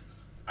franchise,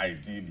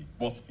 ideally.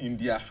 But in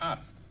their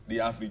heart, they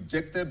have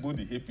rejected both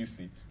the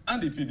APC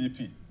and the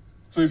PDP.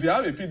 So if you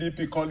have a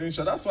PDP calling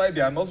shot, that's why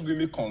they are not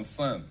really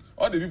concerned.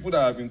 All the people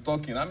that have been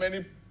talking, how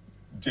many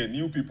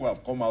genuine people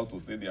have come out to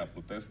say they are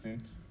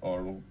protesting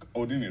or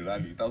holding a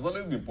rally? It has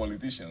always been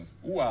politicians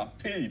who are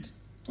paid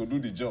to do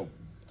the job.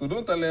 So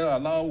don't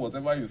allow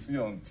whatever you see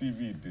on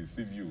TV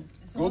deceive you.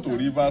 Go to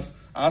Rivers,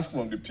 ask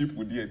from the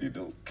people there. They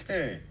don't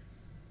care.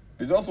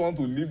 They just want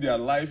to live their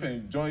life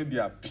and enjoy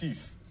their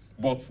peace.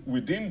 But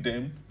within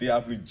them, they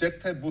have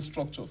rejected both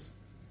structures.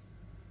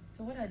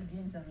 So what are the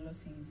gains and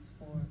losses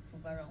for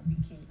Fubara and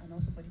Wike and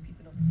also for the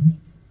people of the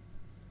state?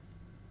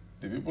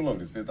 The people of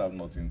the state have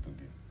nothing to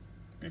gain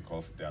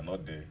because they are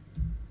not there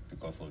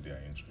because of their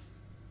interest.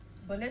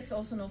 But let's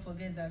also not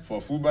forget that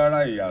for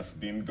Fubara, he has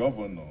been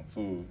governor,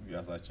 so he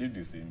has achieved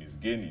the same. He's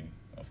gaining.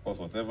 Of course,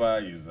 whatever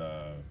is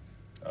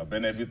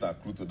benefit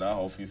accrued to that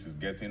office is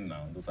getting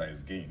now, those are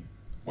his gain.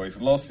 But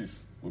his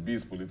losses will be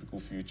his political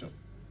future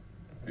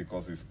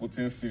because he's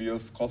causing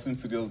serious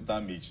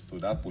damage to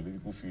that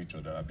political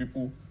future. There are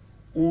people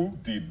who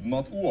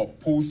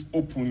opposed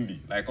openly,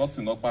 like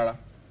Austin Okpara,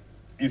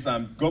 his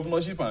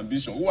governorship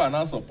ambition, who are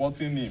now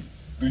supporting him.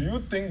 Do you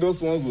think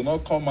those ones will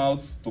not come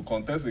out to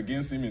contest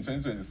against him in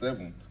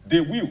 2027?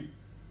 They will.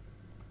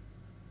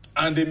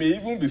 And they may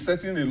even be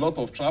setting a lot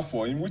of trap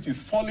for him, which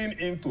is falling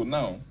into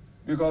now.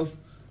 Because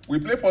we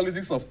play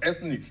politics of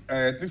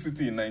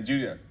ethnicity in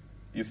Nigeria.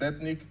 His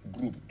ethnic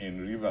group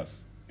in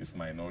Rivers is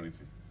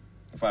minority.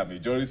 In fact,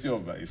 majority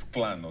of his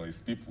clan or his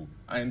people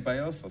are in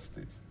Bayelsa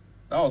State.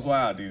 That was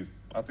why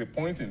at a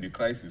point in the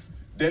crisis,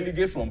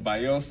 delegates from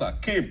Bayelsa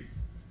came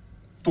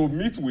to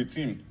meet with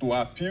him, to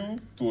appeal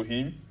to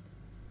him,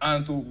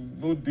 and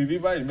to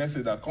deliver a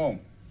message that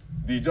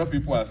the job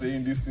people are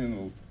saying this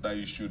thing that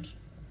you should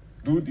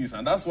do this.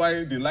 And that's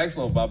why the likes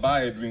of Baba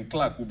Edwin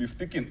Clark will be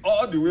speaking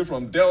all the way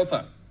from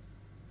Delta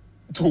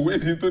to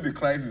wade into the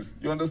crisis.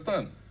 You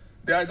understand?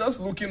 They are just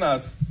looking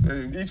at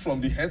it from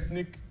the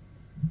ethnic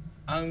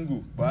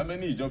angle. But how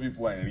many job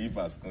people are in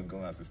Rivers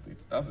going as a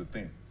state? That's the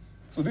thing.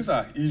 So these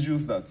are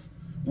issues that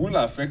will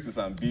affect his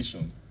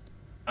ambition.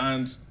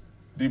 And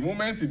the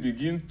moment he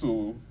begins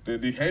to,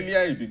 the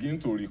earlier he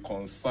begins to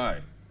reconcile,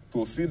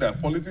 to see that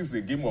politics is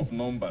a game of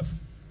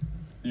numbers,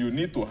 you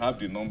need to have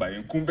the number.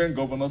 Incumbent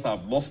governors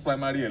have lost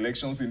primary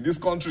elections in this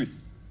country,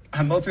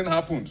 and nothing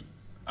happened.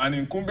 And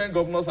incumbent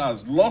governors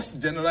have lost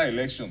general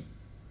election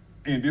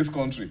in this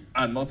country,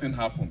 and nothing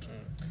happened.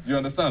 You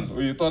understand?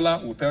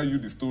 Oyetola will tell you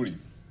the story.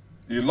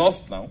 He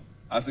lost now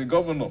as a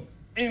governor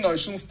in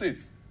Osun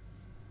State.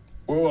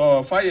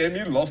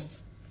 Fayemi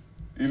lost.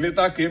 He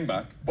later came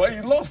back, but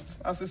he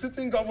lost as a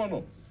sitting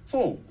governor.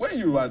 So when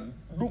you are,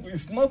 look,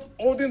 it's not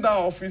holding that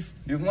office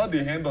is not the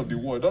end of the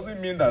world. It doesn't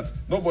mean that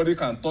nobody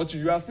can touch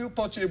you. You are still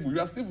touchable. You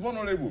are still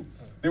vulnerable.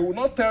 They will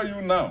not tell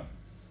you now.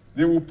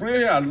 They will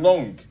pray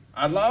along,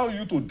 allow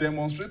you to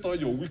demonstrate all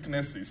your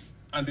weaknesses,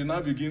 and they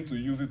now begin to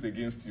use it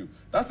against you.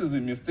 That is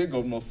the mistake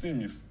Governor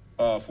Simis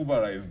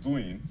Fubara is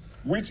doing,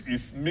 which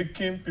is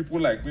making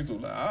people like me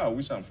to, I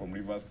wish I'm from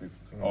Rivers State,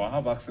 or I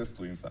have access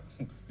to him, sir.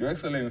 Your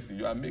Excellency,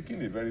 you are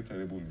making a very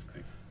terrible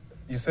mistake.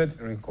 You said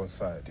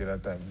reconcile the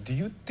other time. Do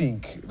you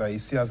think that he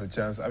still has a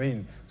chance? I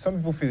mean, some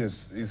people feel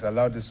he's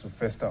allowed this to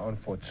fester on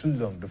for too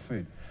long, the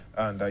feud,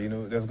 and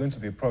there's going to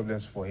be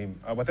problems for him.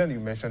 But then you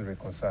mentioned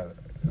reconcile.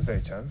 Is there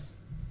a chance?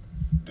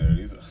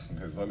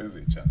 There's always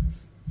a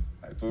chance.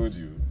 I told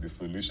you, the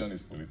solution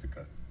is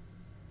political.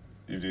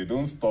 If they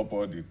don't stop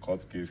all the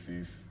court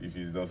cases, if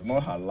it does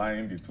not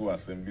align the two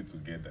assemblies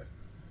together,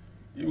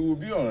 you will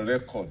be on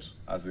record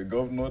as a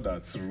governor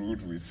that's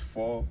ruled with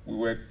 4. We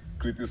were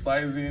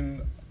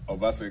criticizing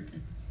Obaseki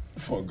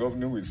for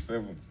governing with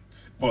 7.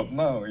 But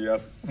now he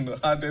has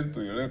added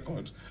to a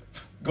record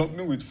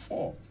governing with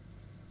 4.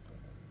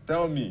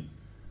 Tell me,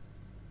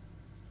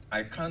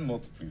 I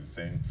cannot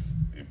present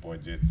a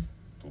budget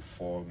to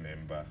 4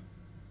 members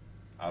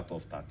out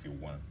of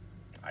 31.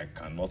 I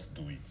cannot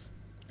do it,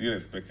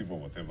 irrespective of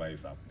whatever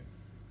is happening.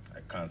 I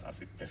can't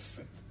as a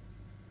person.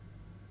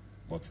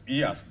 But he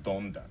has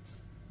done that.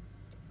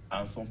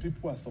 And some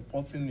people are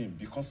supporting him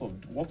because of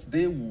what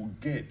they will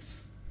get.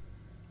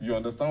 You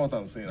understand what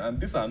I'm saying? And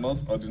these are not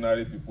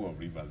ordinary people of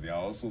Rivers. They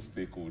are also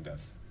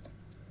stakeholders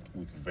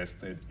with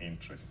vested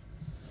interests.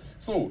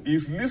 So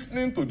he's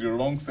listening to the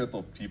wrong set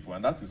of people,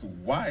 and that is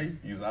why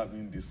he's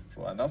having this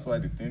problem. And that's why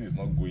the thing is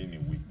not going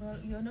away. Well,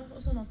 you're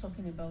also not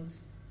talking about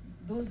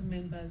those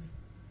members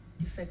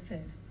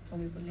defected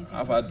from a political...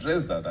 I've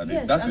addressed that.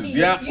 Yes, that is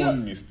their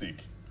own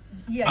mistake.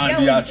 Yeah,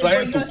 and they are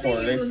trying to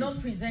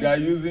correct it. They are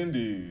using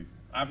the...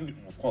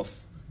 of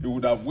course, they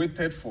would have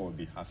waited for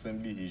the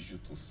assembly issue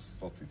to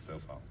sort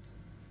itself out.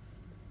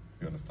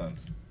 You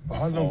understand? But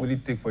how long will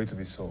it take for it to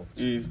be solved?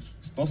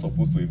 It's not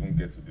supposed to even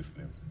get to this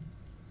level.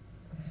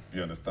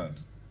 You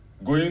understand?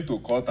 Going to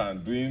court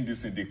and doing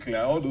this in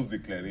all those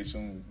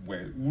declarations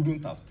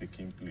wouldn't have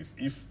taken place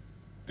if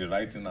the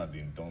writing had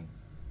been done,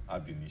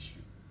 had been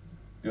issued.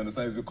 You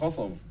understand? It's because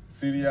of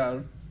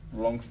serial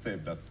wrong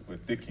steps that were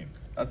taken.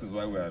 That is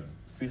why we are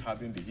still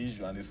having the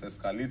issue, and it's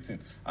escalating.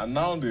 And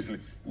now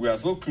we are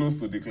so close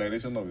to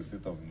declaration of a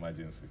state of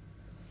emergency.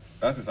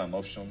 That is an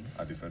option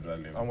at the federal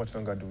level. How much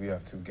longer do we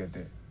have to get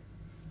there?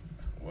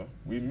 Well,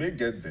 we may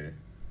get there,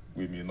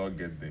 we may not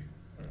get there.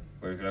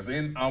 But if you're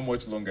saying how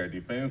much longer, it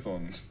depends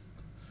on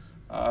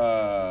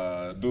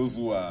those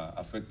who are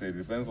affected. It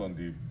depends on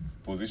the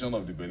position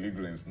of the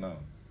belligerents now,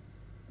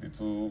 the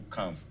two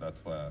camps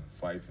that were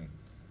fighting.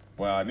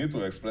 But I need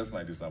to express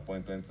my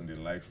disappointment in the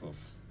likes of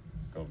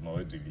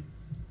Governor Odili.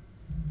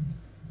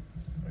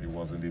 He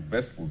was in the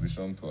best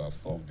position to have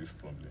solved this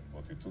problem,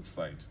 but he took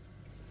side.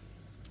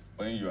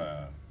 When you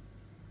are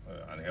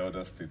an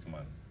elder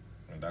statesman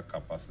in that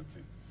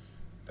capacity,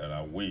 there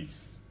are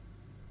ways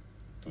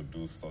to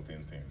do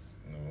certain things,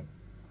 you know.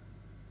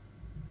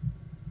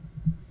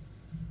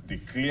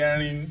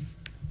 Declaring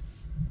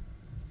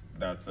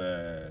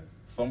that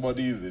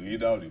somebody is the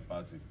leader of the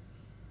party,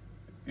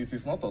 it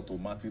is not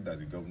automatic that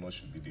the governor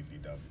should be the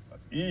leader of the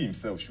party. He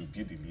himself should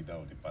be the leader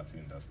of the party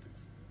in that state.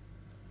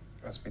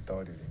 That's Peter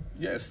Odili.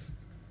 Yes.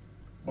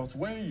 But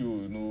when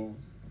you know,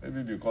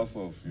 maybe because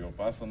of your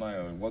personal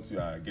or what you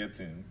are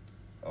getting,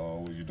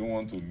 or you don't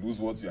want to lose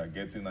what you are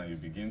getting and you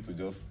begin to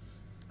just,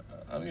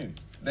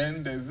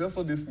 then there's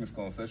also this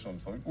misconception.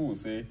 Some people will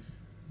say,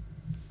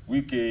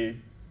 Wike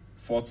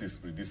fought his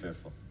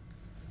predecessor.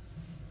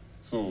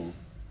 So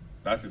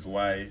that is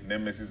why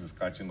Nemesis is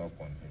catching up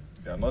on him.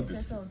 They are not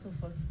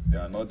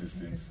the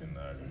same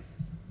scenario.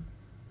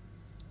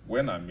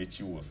 When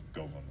Amechi was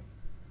governor,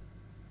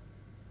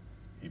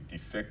 he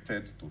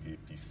defected to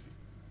APC.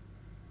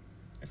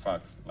 In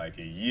fact, like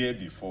a year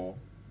before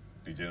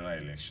the general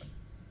election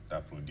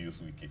that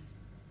produced Wike.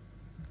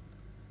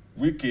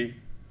 Wike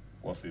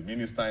was a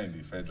minister in the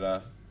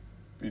federal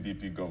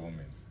PDP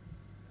government.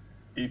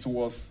 It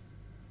was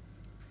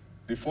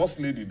the first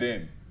lady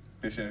then,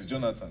 Patience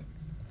Jonathan,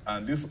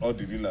 and this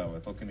Odilila we're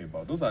talking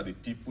about. Those are the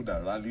people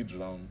that rallied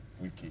around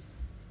Wike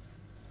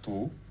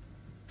to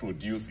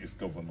produce his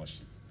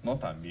governorship,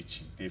 not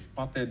Amechi. They've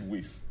parted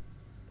ways.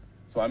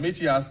 So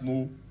Amechi has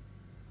no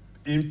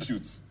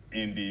input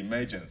in the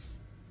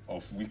emergence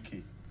of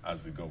Wike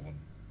as the governor.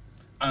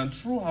 And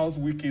throughout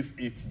Wike's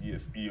 8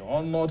 years, he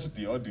honored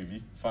the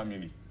Odili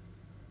family.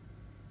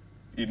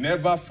 He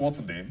never fought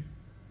them,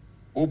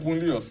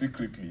 openly or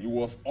secretly. He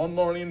was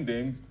honoring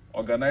them,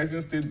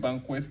 organizing state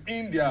banquets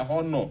in their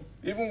honor.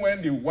 Even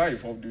when the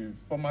wife of the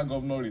former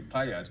governor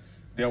retired,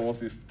 there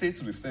was a state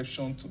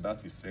reception to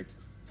that effect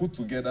put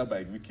together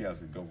by Wike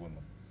as a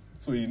governor.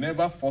 So he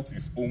never fought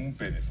his own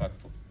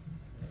benefactor.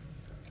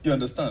 You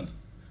understand?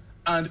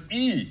 And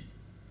he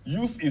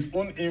used his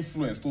own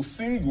influence to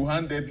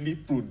single-handedly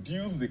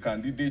produce the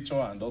candidature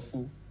and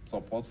also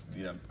support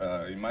the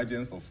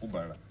emergence of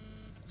Fubara.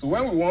 So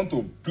when we want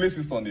to place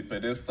it on the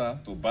pedestal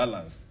to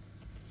balance,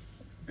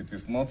 it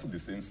is not the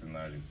same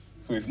scenario.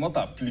 So it's not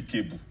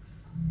applicable.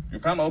 You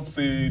cannot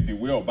say the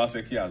way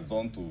Obaseki has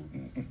done to...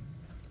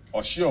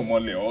 Oshie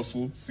Omole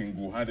also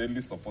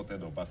single-handedly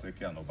supported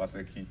Obaseki and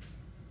Obaseki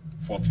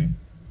fought him.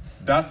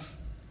 That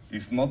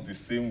is not the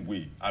same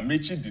way.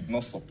 Amechi did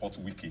not support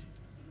Wike.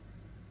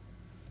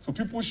 So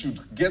people should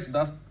get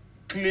that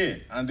clear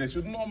and they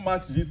should not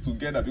match it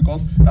together,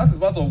 because that is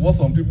part of what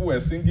some people were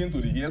singing to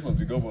the ears of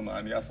the governor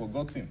and he has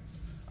forgotten.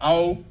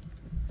 How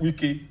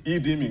Wike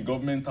hid him in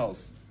government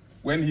house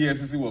when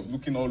EFCC was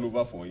looking all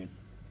over for him.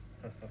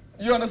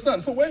 You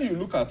understand? So when you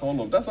look at all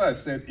of that's why I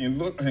said in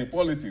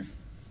politics,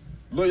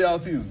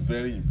 loyalty is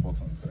very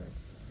important.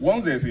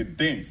 Once there's a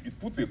dent, it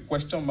puts a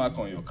question mark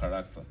on your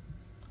character.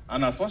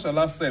 And as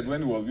Fashola said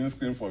when he was being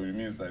screened for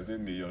release, I said,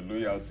 may your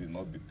loyalty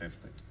not be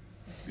tested.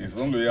 His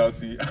own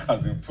loyalty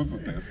has been put to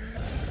test.